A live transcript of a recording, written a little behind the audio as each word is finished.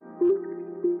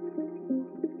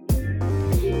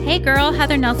Hey girl,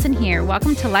 Heather Nelson here.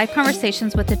 Welcome to Life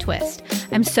Conversations with a Twist.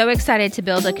 I'm so excited to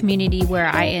build a community where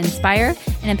I inspire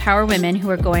and empower women who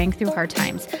are going through hard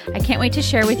times. I can't wait to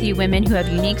share with you women who have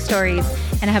unique stories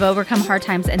and have overcome hard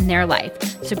times in their life.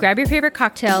 So grab your favorite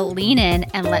cocktail, lean in,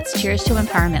 and let's cheers to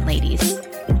empowerment, ladies.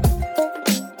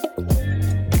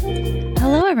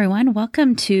 Hello, everyone.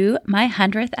 Welcome to my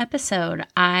 100th episode.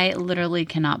 I literally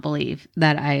cannot believe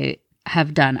that I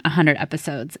have done 100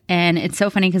 episodes. And it's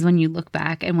so funny because when you look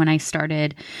back and when I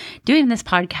started doing this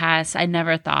podcast, I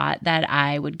never thought that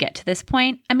I would get to this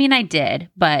point. I mean, I did,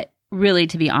 but really,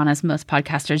 to be honest, most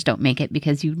podcasters don't make it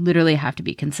because you literally have to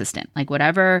be consistent. Like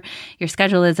whatever your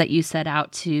schedule is that you set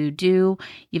out to do,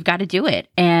 you've got to do it.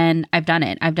 And I've done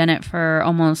it. I've done it for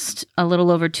almost a little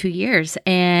over 2 years,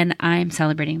 and I'm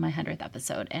celebrating my 100th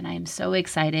episode, and I'm so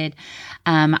excited.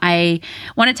 I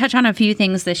want to touch on a few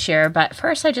things this year, but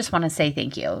first I just want to say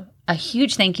thank you. A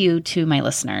huge thank you to my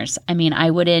listeners. I mean, I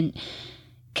wouldn't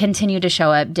continue to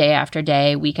show up day after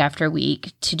day, week after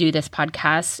week to do this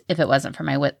podcast if it wasn't for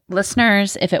my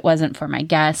listeners, if it wasn't for my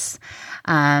guests.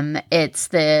 It's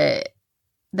the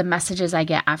messages I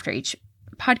get after each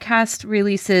podcast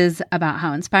releases about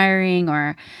how inspiring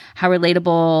or how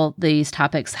relatable these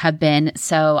topics have been.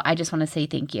 So I just want to say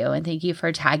thank you, and thank you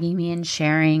for tagging me and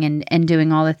sharing and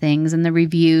doing all the things and the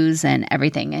reviews and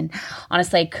everything. And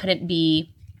honestly, I couldn't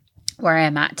be where I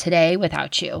am at today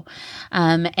without you.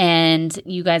 And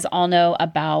you guys all know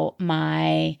about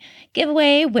my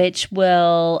giveaway, which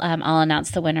will, I'll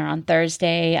announce the winner on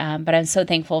Thursday. But I'm so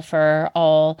thankful for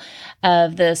all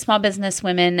of the small business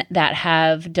women that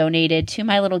have donated to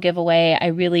my little giveaway. I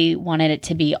really wanted it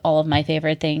to be all of my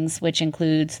favorite things, which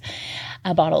includes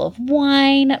a bottle of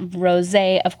wine,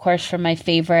 rosé, of course, from my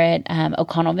favorite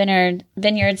O'Connell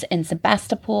Vineyards in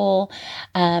Sebastopol.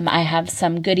 I have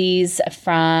some goodies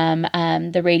from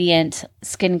the Radiant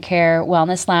Skincare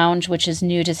Wellness Lounge, which is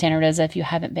new to Santa Rosa. If you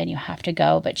haven't been, you have to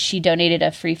go. But she donated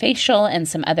a free facial and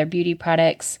some other beauty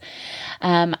products.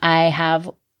 I have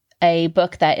a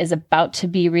book that is about to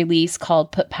be released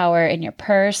called Put Power in Your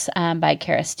Purse by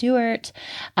Kara Stewart,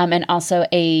 and also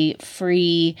a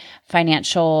free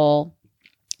financial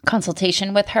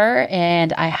consultation with her,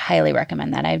 and I highly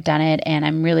recommend that. I've done it, and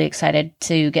I'm really excited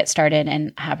to get started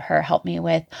and have her help me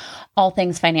with all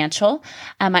things financial.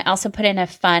 I also put in a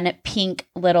fun pink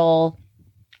little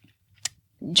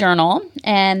journal,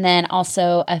 and then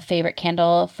also a favorite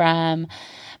candle from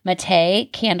Mate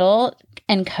Candle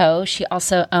 & Co. She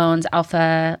also owns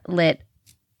Alpha Lit.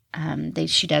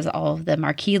 She does all of the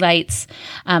marquee lights,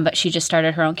 but she just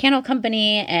started her own candle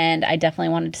company, and I definitely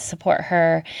wanted to support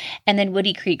her. And then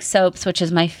Woody Creek Soaps, which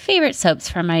is my favorite soaps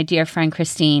from my dear friend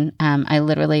Christine. I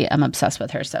literally am obsessed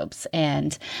with her soaps.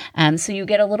 And so you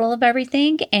get a little of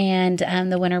everything, and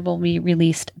the winner will be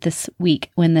released this week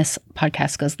when this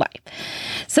podcast goes live.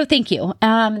 So thank you.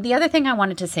 The other thing I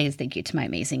wanted to say is thank you to my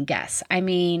amazing guests. I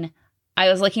mean, I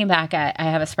was looking back I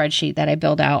have a spreadsheet that I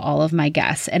build out all of my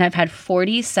guests, and I've had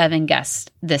 47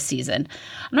 guests this season.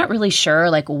 I'm not really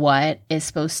sure what is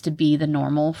supposed to be the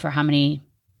normal for how many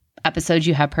episodes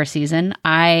you have per season.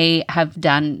 I have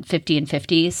done 50 and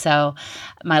 50. So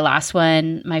my last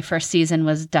one, my first season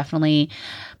was definitely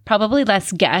probably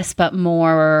less guests, but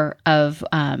more of,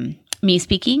 me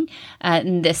speaking.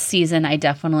 In this season, I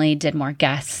definitely did more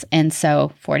guests. And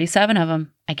so 47 of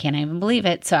them, I can't even believe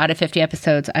it. So out of 50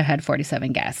 episodes, I had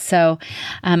 47 guests. So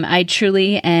I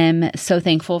truly am so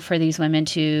thankful for these women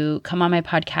to come on my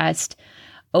podcast,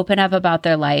 open up about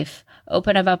their life,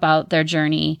 open up about their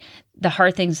journey, the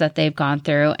hard things that they've gone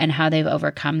through and how they've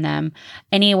overcome them.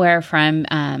 Anywhere from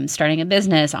starting a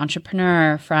business,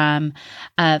 entrepreneur, from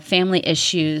family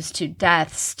issues to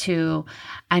deaths to,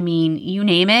 you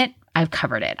name it. I've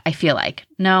covered it. I feel like.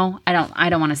 No, I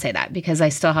don't want to say that because I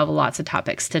still have lots of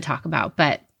topics to talk about,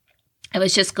 but I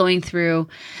was just going through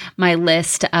my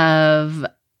list of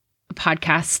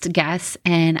podcast guests,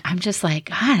 and I'm just like,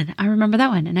 God, I remember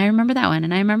that one, and I remember that one,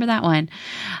 and I remember that one.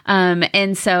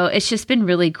 And so it's just been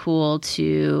really cool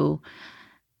to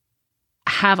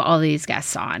have all these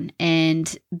guests on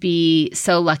and be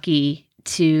so lucky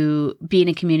to be in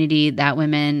a community that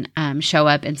women show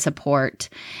up and support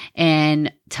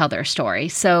and tell their story.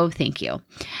 So thank you.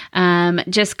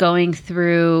 Just going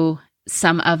through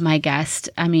some of my guests.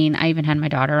 I even had my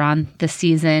daughter on this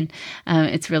season.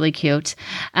 It's really cute.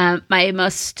 My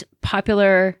most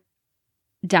popular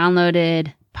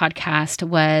downloaded podcast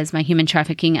was my human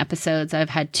trafficking episodes. I've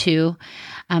had 2.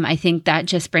 I think that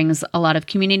just brings a lot of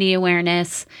community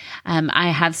awareness.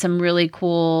 I have some really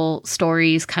cool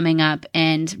stories coming up,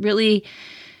 and really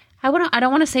I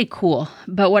don't want to say cool,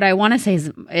 but what I want to say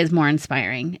is more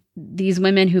inspiring. These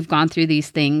women who've gone through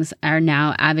these things are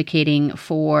now advocating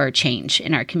for change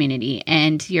in our community,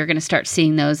 and you're going to start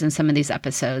seeing those in some of these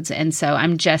episodes. And so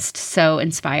I'm just so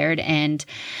inspired and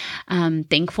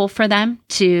thankful for them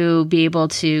to be able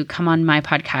to come on my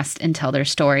podcast and tell their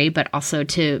story, but also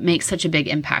to make such a big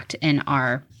impact in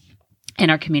our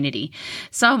community.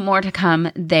 So more to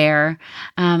come there.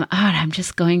 I'm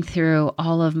just going through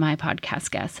all of my podcast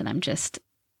guests, and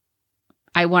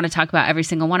I want to talk about every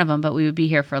single one of them, but we would be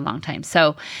here for a long time.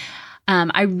 So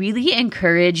I really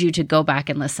encourage you to go back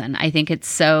and listen. I think it's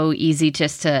so easy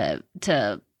just to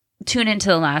tune into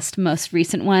the most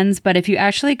recent ones. But if you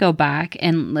actually go back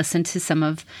and listen to some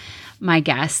of my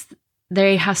guests,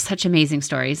 they have such amazing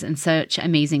stories and such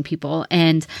amazing people.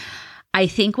 And I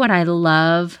think what I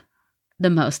love the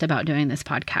most about doing this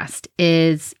podcast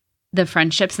is the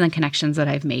friendships and the connections that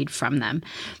I've made from them.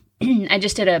 I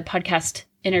just did a podcast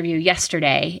interview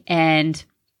yesterday, and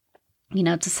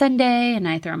it's a Sunday and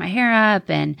I throw my hair up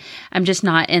and I'm just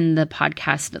not in the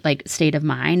podcast like state of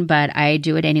mind, but I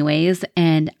do it anyways.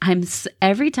 And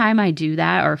every time I do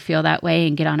that or feel that way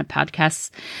and get on a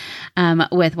podcast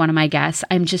with one of my guests,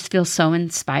 I just feel so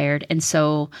inspired and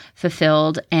so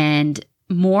fulfilled, and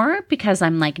more because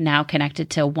I'm like now connected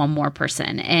to one more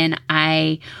person, and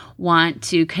I want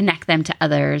to connect them to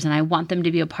others, and I want them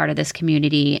to be a part of this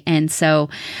community. And so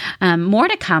more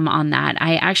to come on that.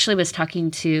 I actually was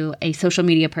talking to a social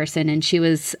media person, and she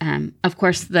was, of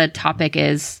course, the topic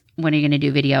is, when are you going to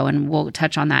do video? And we'll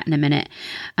touch on that in a minute.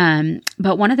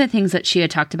 But one of the things that she had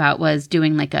talked about was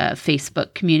doing like a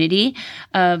Facebook community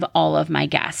of all of my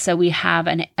guests. So we have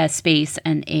a space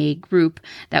and a group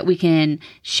that we can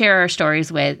share our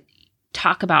stories with,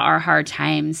 talk about our hard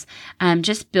times,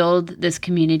 just build this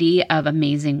community of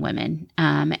amazing women.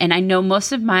 And I know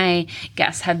most of my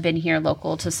guests have been here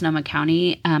local to Sonoma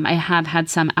County. I have had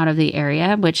some out of the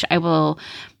area, which I will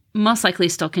most likely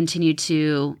still continue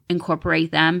to incorporate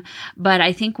them. But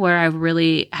I think where I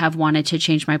really have wanted to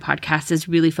change my podcast is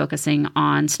really focusing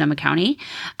on Sonoma County.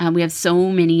 We have so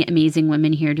many amazing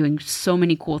women here doing so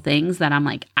many cool things that I'm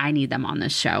like, I need them on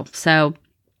this show. So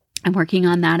I'm working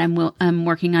on that. I'm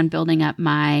working on building up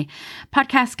my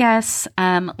podcast guests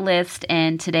list.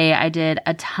 And today I did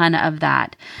a ton of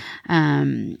that,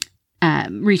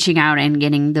 reaching out and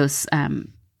getting those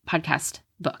podcasts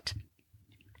booked.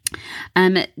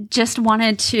 Just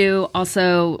wanted to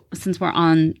also, since we're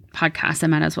on podcast, I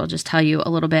might as well just tell you a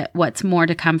little bit what's more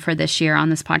to come for this year on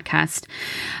this podcast.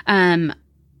 My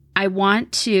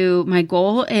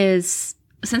goal is,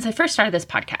 since I first started this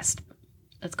podcast,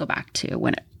 let's go back to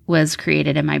when it was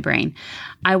created in my brain.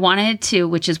 I wanted to,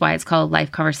 which is why it's called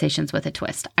Life Conversations with a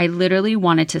Twist. I literally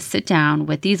wanted to sit down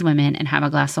with these women and have a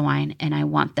glass of wine, and I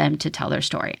want them to tell their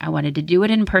story. I wanted to do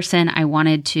it in person. I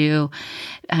wanted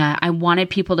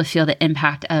people to feel the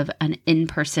impact of an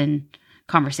in-person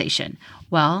conversation.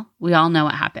 Well, we all know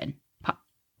what happened.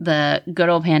 The good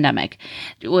old pandemic,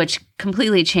 which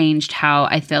completely changed how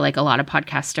I feel like a lot of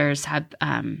podcasters have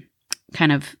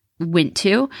kind of went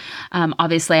to.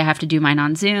 Obviously, I have to do mine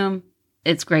on Zoom.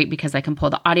 It's great because I can pull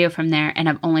the audio from there, and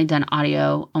I've only done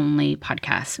audio only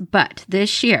podcasts. But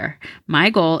this year,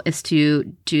 my goal is to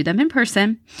do them in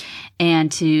person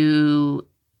and to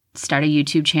start a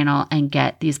YouTube channel and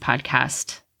get these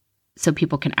podcasts so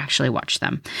people can actually watch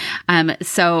them.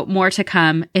 So more to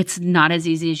come. It's not as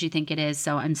easy as you think it is,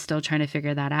 so I'm still trying to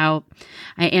figure that out.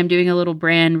 I am doing a little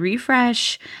brand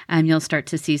refresh, and you'll start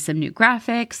to see some new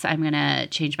graphics. I'm going to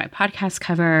change my podcast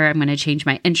cover. I'm going to change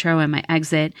my intro and my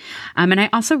exit. And I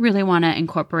also really want to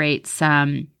incorporate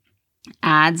some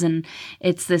ads, and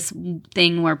it's this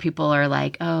thing where people are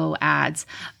like, oh, ads.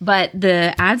 But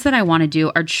the ads that I want to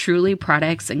do are truly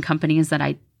products and companies that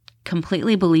I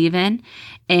completely believe in,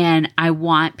 and I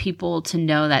want people to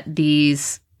know that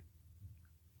these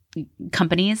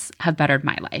companies have bettered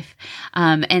my life.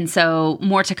 And so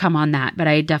more to come on that, but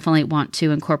I definitely want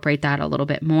to incorporate that a little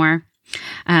bit more.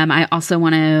 I also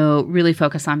want to really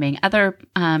focus on being on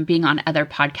other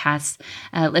podcasts,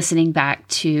 listening back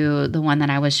to the one that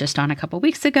I was just on a couple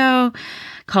weeks ago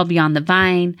called Beyond the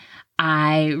Vine.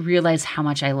 I realized how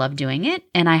much I love doing it,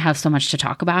 and I have so much to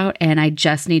talk about, and I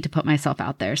just need to put myself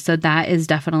out there. So that is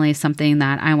definitely something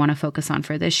that I want to focus on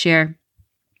for this year.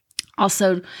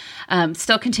 Also,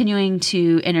 still continuing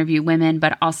to interview women,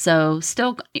 but also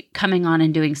still coming on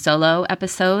and doing solo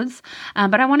episodes.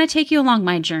 But I want to take you along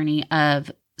my journey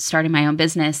of starting my own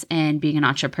business and being an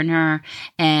entrepreneur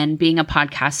and being a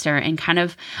podcaster, and kind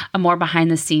of a more behind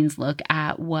the scenes look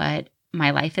at what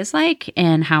my life is like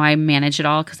and how I manage it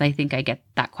all, because I think I get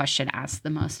that question asked the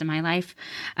most in my life.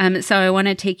 So I want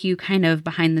to take you kind of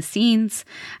behind the scenes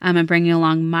and bring you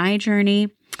along my journey.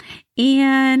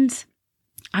 And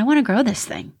I want to grow this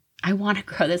thing. I want to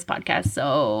grow this podcast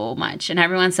so much. And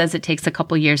everyone says it takes a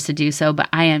couple years to do so, but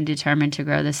I am determined to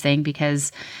grow this thing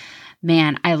because,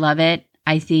 man, I love it.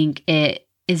 I think it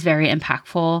is very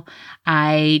impactful.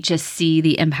 I just see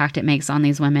the impact it makes on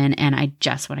these women, and I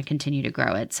just want to continue to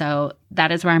grow it. So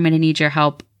that is where I'm going to need your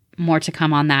help. More to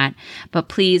come on that. But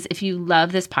please, if you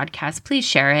love this podcast, please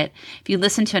share it. If you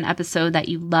listen to an episode that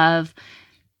you love,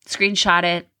 screenshot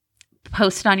it,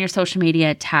 post it on your social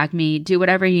media, tag me, do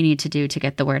whatever you need to do to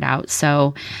get the word out.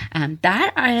 So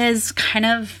that is kind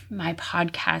of my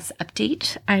podcast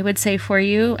update, I would say, for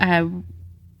you.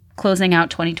 Closing out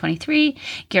 2023,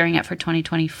 gearing up for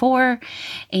 2024,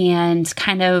 and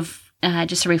kind of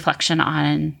just a reflection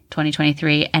on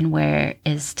 2023 and where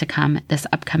is to come this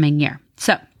upcoming year.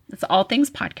 So that's all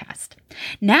things podcast.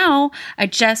 Now, I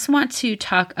just want to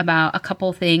talk about a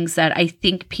couple things that I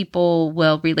think people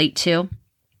will relate to.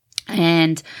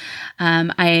 And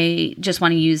I just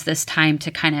want to use this time to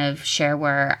kind of share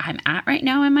where I'm at right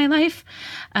now in my life.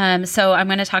 So I'm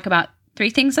going to talk about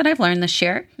 3 things that I've learned this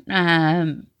year.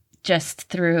 Just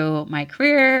through my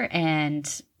career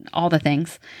and all the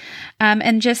things,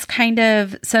 and just kind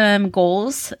of some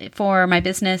goals for my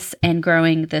business and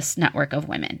growing this network of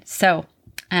women. So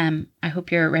I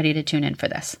hope you're ready to tune in for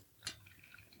this.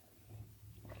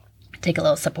 Take a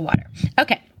little sip of water.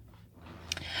 Okay.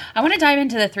 I want to dive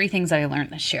into the 3 things I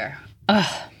learned this year.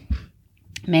 Oh,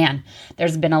 man,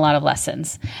 there's been a lot of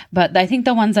lessons, but I think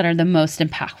the ones that are the most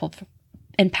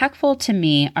impactful to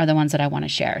me are the ones that I want to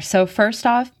share. So first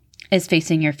off, is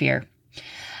facing your fear.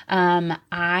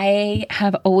 I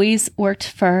have always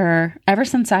worked ever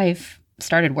since I've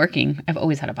started working, I've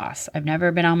always had a boss. I've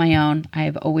never been on my own.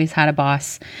 I've always had a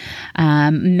boss.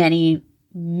 Many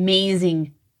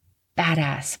amazing,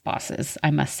 badass bosses,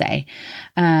 I must say,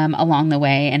 along the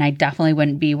way. And I definitely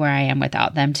wouldn't be where I am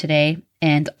without them today.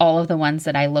 And all of the ones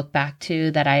that I look back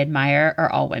to that I admire are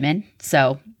all women.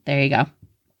 So there you go.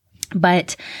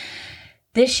 But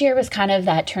this year was kind of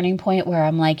that turning point where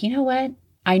I'm like, you know what?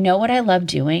 I know what I love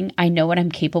doing. I know what I'm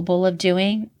capable of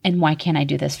doing. And why can't I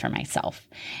do this for myself?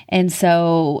 And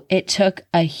so it took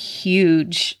a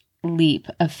huge leap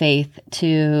of faith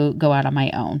to go out on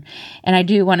my own. And I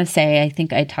do want to say, I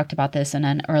think I talked about this in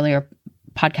an earlier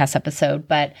podcast episode,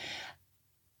 but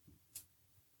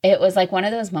it was like one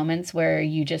of those moments where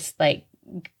you just like,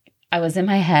 I was in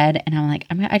my head and I'm like,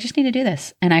 I just need to do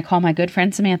this. And I call my good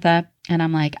friend Samantha and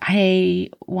I'm like,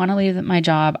 I want to leave my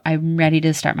job. I'm ready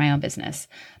to start my own business,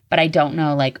 but I don't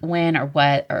know like when or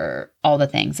what or all the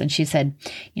things. And she said,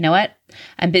 you know what?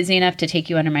 I'm busy enough to take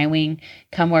you under my wing.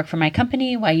 Come work for my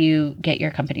company while you get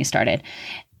your company started.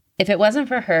 If it wasn't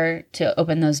for her to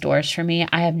open those doors for me,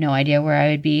 I have no idea where I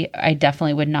would be. I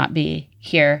definitely would not be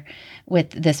here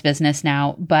with this business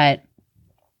now, but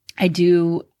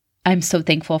I'm so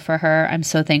thankful for her. I'm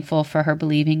so thankful for her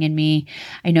believing in me.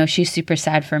 I know she's super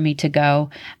sad for me to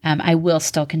go. I will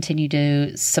still continue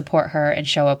to support her and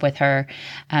show up with her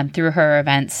through her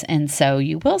events. And so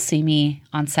you will see me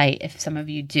on site if some of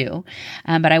you do,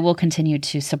 but I will continue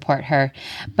to support her.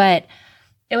 But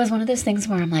it was one of those things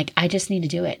where I'm like, I just need to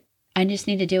do it. I just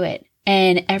need to do it.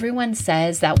 And everyone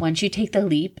says that once you take the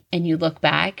leap and you look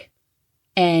back,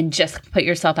 and just put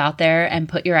yourself out there and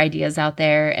put your ideas out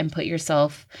there and put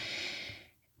yourself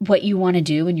what you want to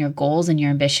do and your goals and your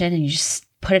ambition, and you just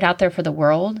put it out there for the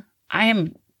world. I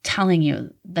am telling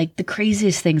you, like the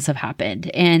craziest things have happened,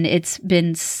 and it's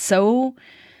been so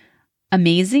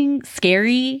amazing,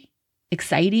 scary,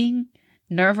 exciting,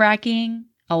 nerve-wracking,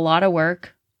 a lot of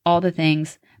work, all the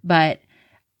things. But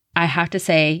I have to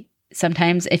say,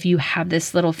 sometimes if you have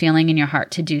this little feeling in your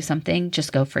heart to do something,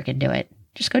 just go freaking do it.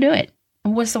 Just go do it.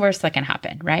 What's the worst that can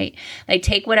happen, right? Like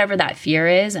take whatever that fear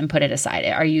is and put it aside.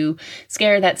 Are you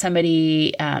scared that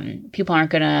people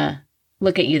aren't going to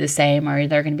look at you the same, or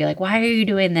they're going to be like, why are you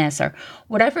doing this? Or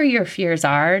whatever your fears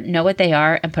are, know what they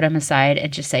are and put them aside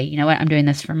and just say, you know what, I'm doing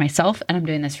this for myself and I'm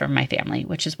doing this for my family,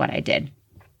 which is what I did.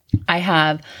 I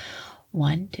have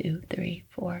 1, 2, 3,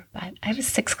 4, 5. I have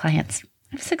 6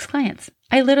 clients.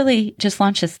 I literally just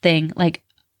launched this thing like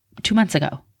 2 months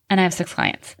ago. And I have 6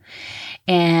 clients.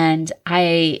 And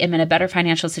I am in a better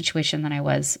financial situation than I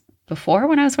was before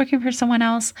when I was working for someone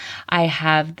else. I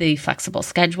have the flexible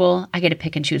schedule. I get to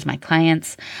pick and choose my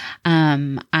clients.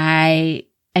 I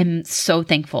am so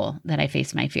thankful that I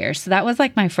faced my fears. So that was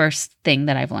like my first thing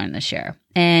that I've learned this year.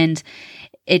 And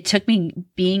it took me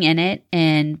being in it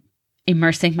and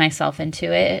immersing myself into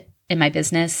it in my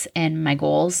business and my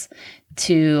goals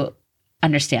to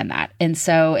understand that. And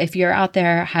so if you're out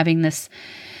there having this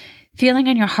feeling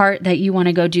in your heart that you want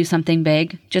to go do something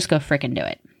big, just go freaking do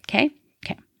it. Okay?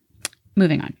 Okay.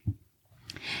 Moving on.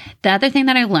 The other thing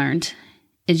that I learned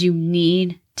is you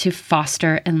need to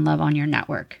foster and love on your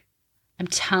network. I'm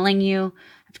telling you,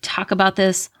 I've talked about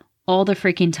this all the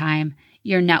freaking time.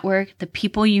 Your network, the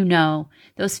people you know,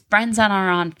 those friends that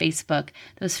are on Facebook,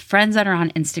 those friends that are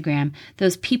on Instagram,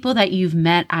 those people that you've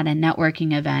met at a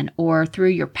networking event or through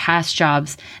your past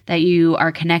jobs that you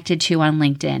are connected to on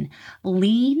LinkedIn.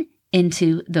 Lean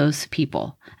into those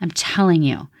people. I'm telling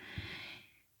you.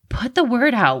 Put the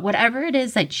word out. Whatever it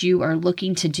is that you are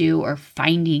looking to do or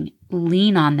finding,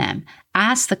 lean on them.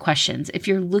 Ask the questions. If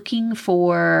you're looking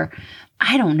for,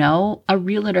 I don't know, a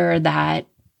realtor that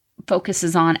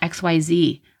focuses on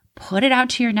XYZ, put it out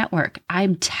to your network.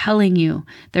 I'm telling you,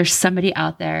 there's somebody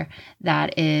out there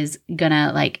that is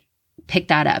gonna pick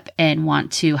that up and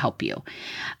want to help you.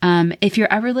 If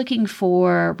you're ever looking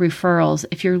for referrals,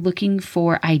 if you're looking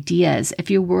for ideas,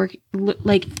 if you work,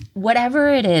 whatever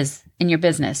it is in your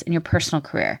business, in your personal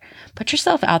career, put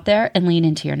yourself out there and lean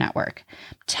into your network.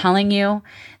 I'm telling you,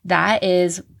 that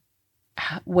is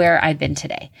where I've been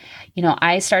today.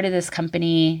 I started this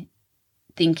company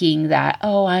thinking that,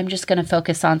 I'm just going to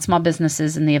focus on small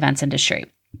businesses in the events industry.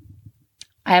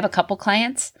 I have a couple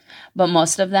clients, but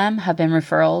most of them have been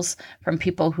referrals from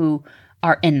people who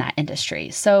are in that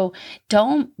industry. So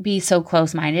don't be so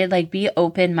close-minded, be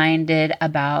open-minded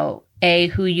about A,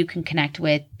 who you can connect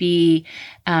with, B,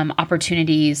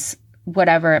 opportunities,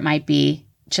 whatever it might be,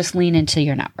 just lean into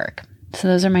your network. So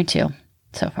those are my 2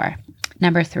 so far.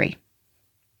 Number 3.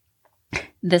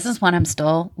 This is one I'm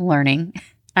still learning.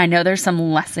 I know there's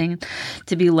some lesson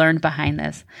to be learned behind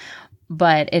this,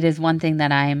 but it is one thing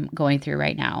that I'm going through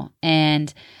right now.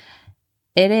 And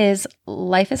it is,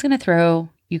 life is going to throw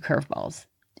you curveballs,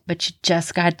 but you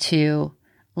just got to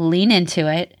lean into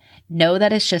it, know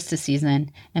that it's just a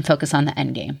season, and focus on the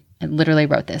end game. I literally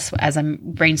wrote this as I'm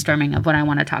brainstorming of what I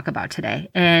want to talk about today.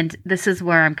 And this is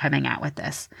where I'm coming at with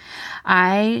this.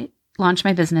 I launched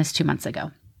my business 2 months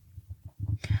ago.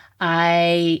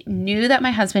 I knew that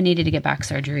my husband needed to get back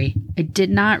surgery. I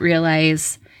did not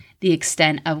realize the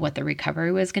extent of what the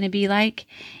recovery was going to be like.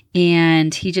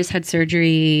 And he just had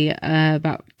surgery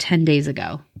about 10 days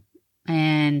ago.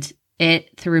 And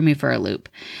it threw me for a loop.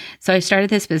 So I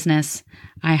started this business.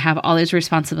 I have all those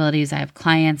responsibilities. I have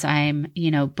clients. I'm,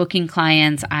 booking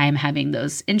clients. I'm having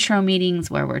those intro meetings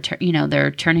where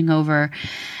they're turning over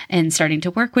and starting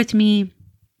to work with me.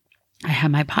 I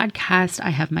have my podcast. I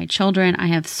have my children. I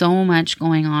have so much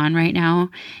going on right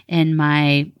now in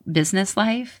my business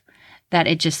life that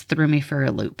it just threw me for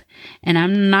a loop. And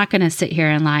I'm not going to sit here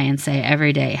and lie and say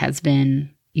every day has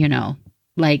been,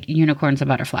 like unicorns and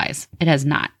butterflies. It has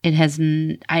not.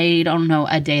 I don't know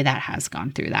a day that has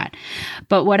gone through that.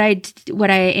 But what I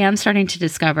am starting to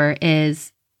discover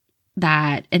is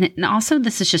that, and also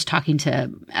this is just talking to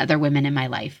other women in my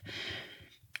life,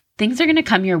 things are going to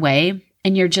come your way.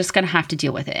 And you're just going to have to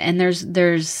deal with it. And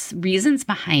there's reasons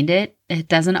behind it. It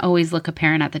doesn't always look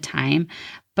apparent at the time.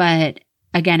 But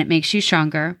again, it makes you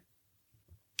stronger.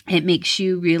 It makes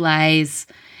you realize,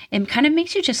 it kind of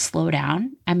makes you just slow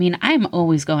down. I mean, I'm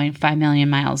always going 5 million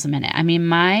miles a minute. I mean,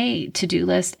 my to-do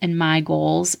list and my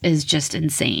goals is just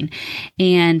insane.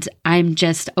 And I'm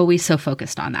just always so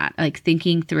focused on that,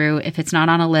 thinking through, if it's not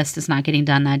on a list, it's not getting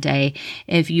done that day.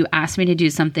 If you ask me to do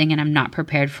something and I'm not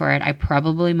prepared for it, I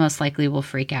probably most likely will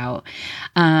freak out.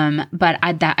 But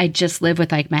I just live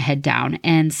with my head down.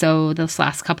 And so those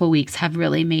last couple of weeks have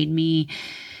really made me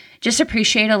just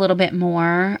appreciate a little bit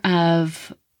more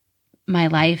of my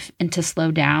life and to slow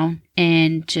down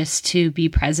and just to be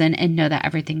present and know that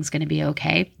everything's going to be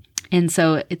okay. And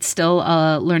so it's still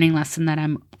a learning lesson that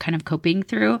I'm kind of coping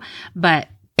through, but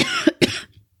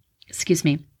excuse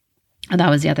me. That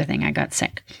was the other thing. I got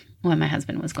sick when my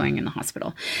husband was going in the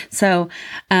hospital. So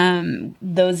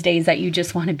those days that you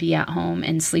just want to be at home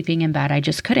and sleeping in bed, I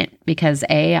just couldn't, because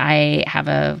I have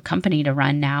a company to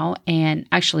run now, and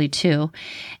actually 2,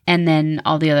 and then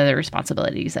all the other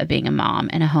responsibilities of being a mom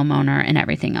and a homeowner and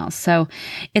everything else. So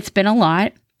it's been a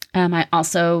lot. I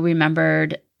also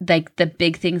remembered the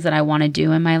big things that I want to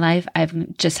do in my life.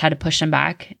 I've just had to push them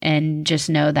back and just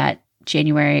know that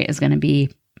January is going to be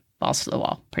balls to the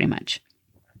wall pretty much.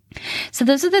 So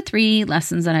those are the 3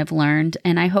 lessons that I've learned.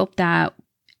 And I hope that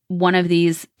one of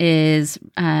these is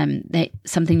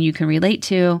something you can relate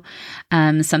to,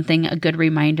 a good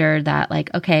reminder that like,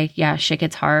 okay, yeah, shit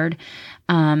gets hard.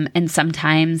 And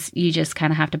sometimes you just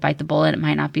kind of have to bite the bullet. It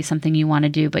might not be something you want to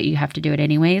do, but you have to do it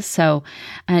anyways. So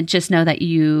just know that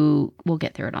you will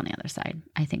get through it on the other side.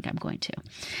 I think I'm going to.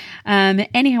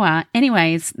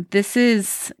 Anyways, this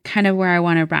is kind of where I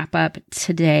want to wrap up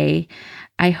today.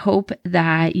 I hope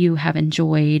that you have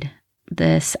enjoyed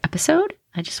this episode.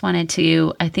 I just wanted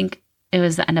to, I think it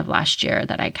was the end of last year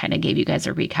that I kind of gave you guys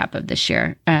a recap of this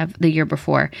year, the year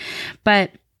before.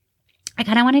 But I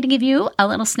kind of wanted to give you a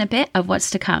little snippet of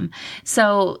what's to come.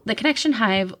 So the Connection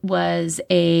Hive was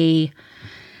a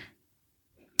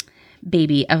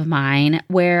baby of mine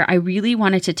where I really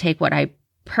wanted to take what I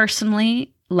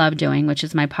personally love doing, which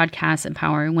is my podcast,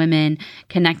 empowering women,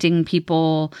 connecting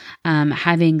people,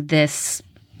 having this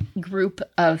group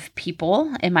of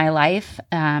people in my life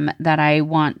that I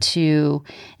want to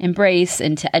embrace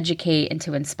and to educate and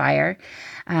to inspire,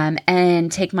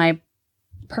 and take my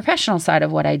professional side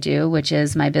of what I do, which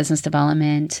is my business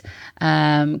development,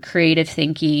 creative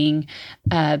thinking,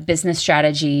 business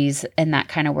strategies, and that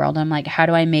kind of world. I'm like, how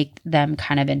do I make them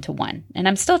kind of into one? And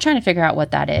I'm still trying to figure out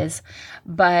what that is.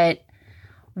 But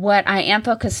what I am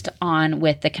focused on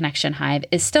with the Connection Hive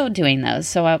is still doing those.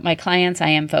 So my clients, I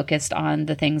am focused on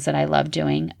the things that I love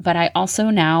doing, but I also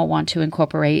now want to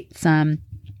incorporate some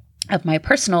of my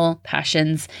personal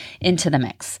passions into the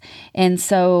mix. And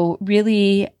so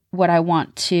really what I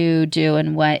want to do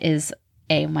and what is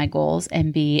A, my goals,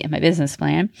 and B, in my business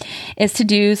plan is to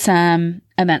do some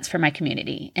events for my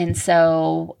community. And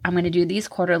so I'm going to do these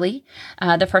quarterly.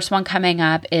 The first one coming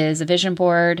up is a vision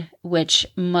board, which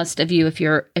most of you, if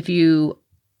you've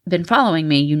been following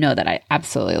me, you know that I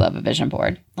absolutely love a vision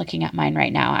board. Looking at mine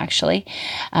right now, actually,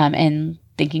 and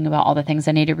thinking about all the things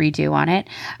I need to redo on it.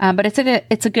 But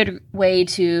it's a good way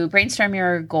to brainstorm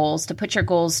your goals, to put your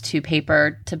goals to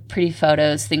paper, to pretty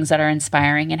photos, things that are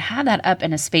inspiring, and have that up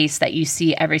in a space that you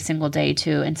see every single day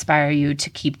to inspire you to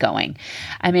keep going.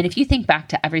 I mean, if you think back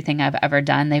to everything I've ever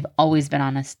done, they've always been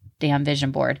on a damn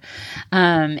vision board.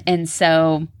 And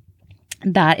so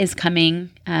that is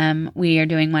coming. We are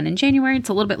doing one in January. It's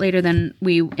a little bit later than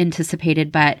we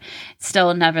anticipated, but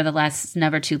still, nevertheless, it's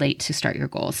never too late to start your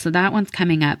goals. So that one's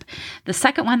coming up. The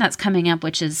second one that's coming up,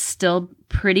 which is still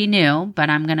pretty new,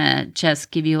 but I'm going to just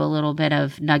give you a little bit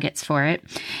of nuggets for it,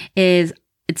 is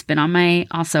it's been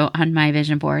also on my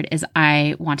vision board, is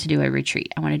I want to do a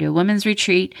retreat. I want to do a women's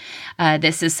retreat.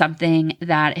 This is something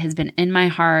that has been in my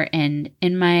heart and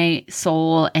in my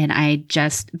soul, and I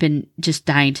been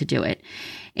dying to do it.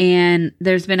 And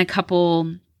there's been a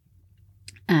couple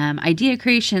idea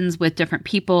creations with different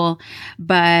people,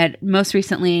 but most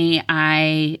recently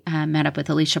I met up with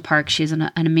Alicia Park. She's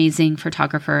an amazing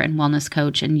photographer and wellness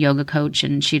coach and yoga coach,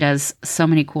 and she does so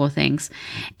many cool things.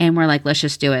 And we're like, let's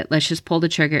just do it. Let's just pull the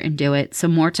trigger and do it. So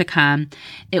more to come.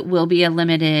 It will be a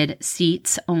limited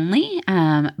seats only,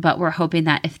 but we're hoping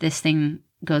that if this thing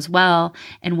goes well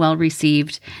and well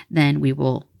received, then we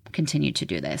will continue to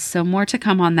do this. So more to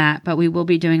come on that, but we will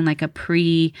be doing like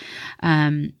a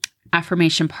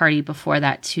affirmation party before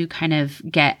that to kind of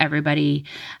get everybody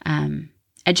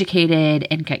educated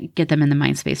and get them in the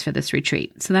mind space for this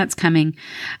retreat. So that's coming.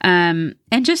 And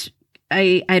just,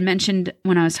 I mentioned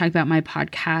when I was talking about my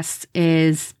podcast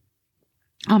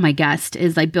my guest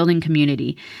is like building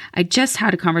community. I just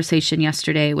had a conversation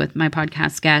yesterday with my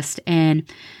podcast guest, and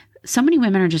so many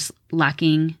women are just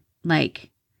lacking like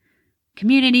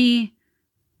community,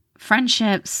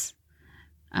 friendships,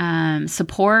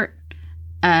 support.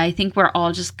 I think we're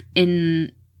all just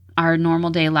in our normal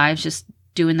day lives, just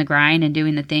doing the grind and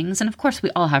doing the things. And of course,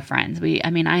 we all have friends.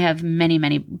 I have many,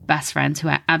 many best friends who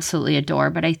I absolutely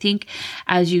adore. But I think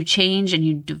as you change and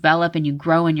you develop and you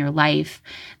grow in your life,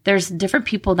 there's different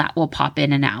people that will pop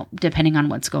in and out depending on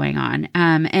what's going on.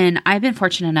 And I've been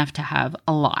fortunate enough to have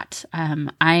a lot.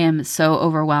 I am so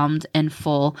overwhelmed and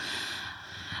full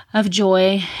of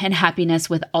joy and happiness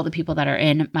with all the people that are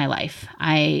in my life.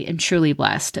 I am truly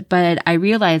blessed, but I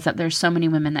realize that there's so many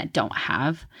women that don't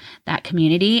have that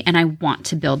community, and I want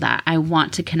to build that. I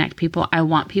want to connect people. I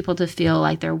want people to feel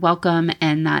like they're welcome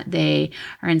and that they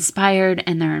are inspired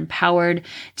and they're empowered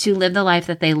to live the life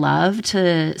that they love,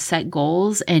 to set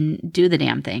goals and do the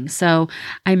damn thing. So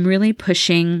I'm really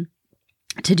pushing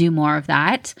to do more of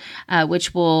that,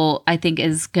 which I think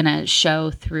is going to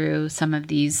show through some of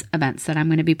these events that I'm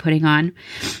going to be putting on.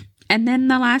 And then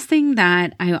the last thing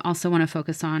that I also want to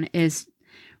focus on is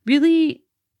really,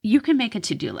 you can make a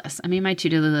to-do list. My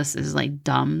to-do list is like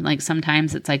dumb. Like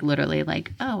sometimes it's like literally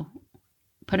like,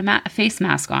 put a face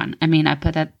mask on. I mean, I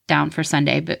put that down for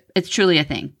Sunday, but it's truly a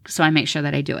thing. So I make sure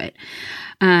that I do it.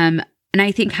 And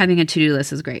I think having a to-do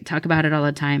list is great. Talk about it all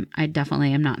the time. I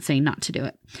definitely am not saying not to do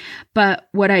it. But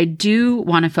what I do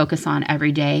want to focus on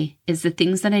every day is the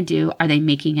things that I do. Are they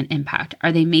making an impact?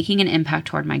 Are they making an impact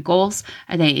toward my goals?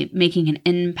 Are they making an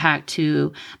impact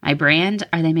to my brand?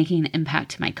 Are they making an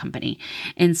impact to my company?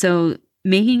 And so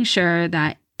making sure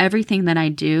that everything that I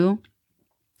do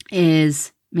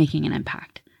is making an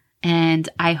impact. And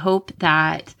I hope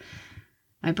that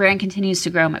my brand continues to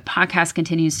grow, my podcast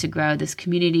continues to grow, this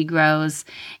community grows,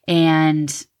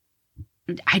 and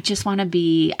I just want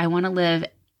to live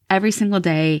every single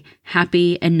day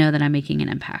happy and know that I'm making an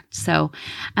impact. So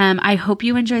I hope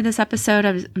you enjoyed this episode.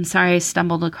 I'm sorry I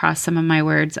stumbled across some of my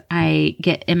words. I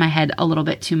get in my head a little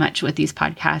bit too much with these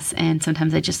podcasts, and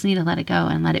sometimes I just need to let it go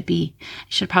and let it be. I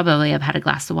should probably have had a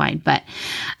glass of wine, but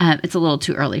it's a little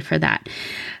too early for that.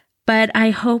 But I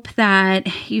hope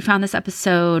that you found this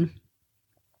episode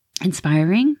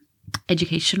inspiring,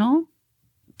 educational,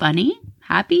 funny,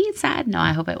 happy, sad. No,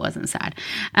 I hope it wasn't sad.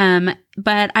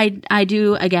 But I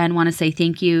do again want to say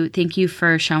thank you. Thank you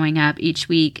for showing up each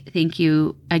week. Thank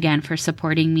you again for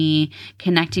supporting me,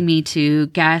 connecting me to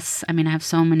guests. I mean, I have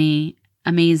so many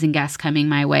amazing guests coming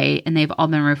my way, and they've all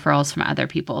been referrals from other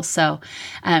people. So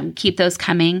keep those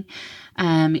coming.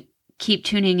 Keep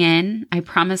tuning in. I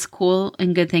promise cool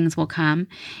and good things will come.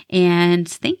 And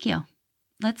thank you.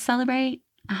 Let's celebrate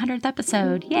 100th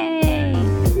episode. Yay!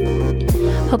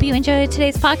 Hope you enjoyed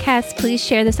today's podcast. Please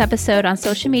share this episode on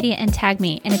social media and tag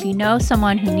me. And if you know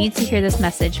someone who needs to hear this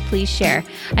message, please share.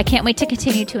 I can't wait to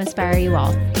continue to inspire you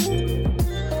all.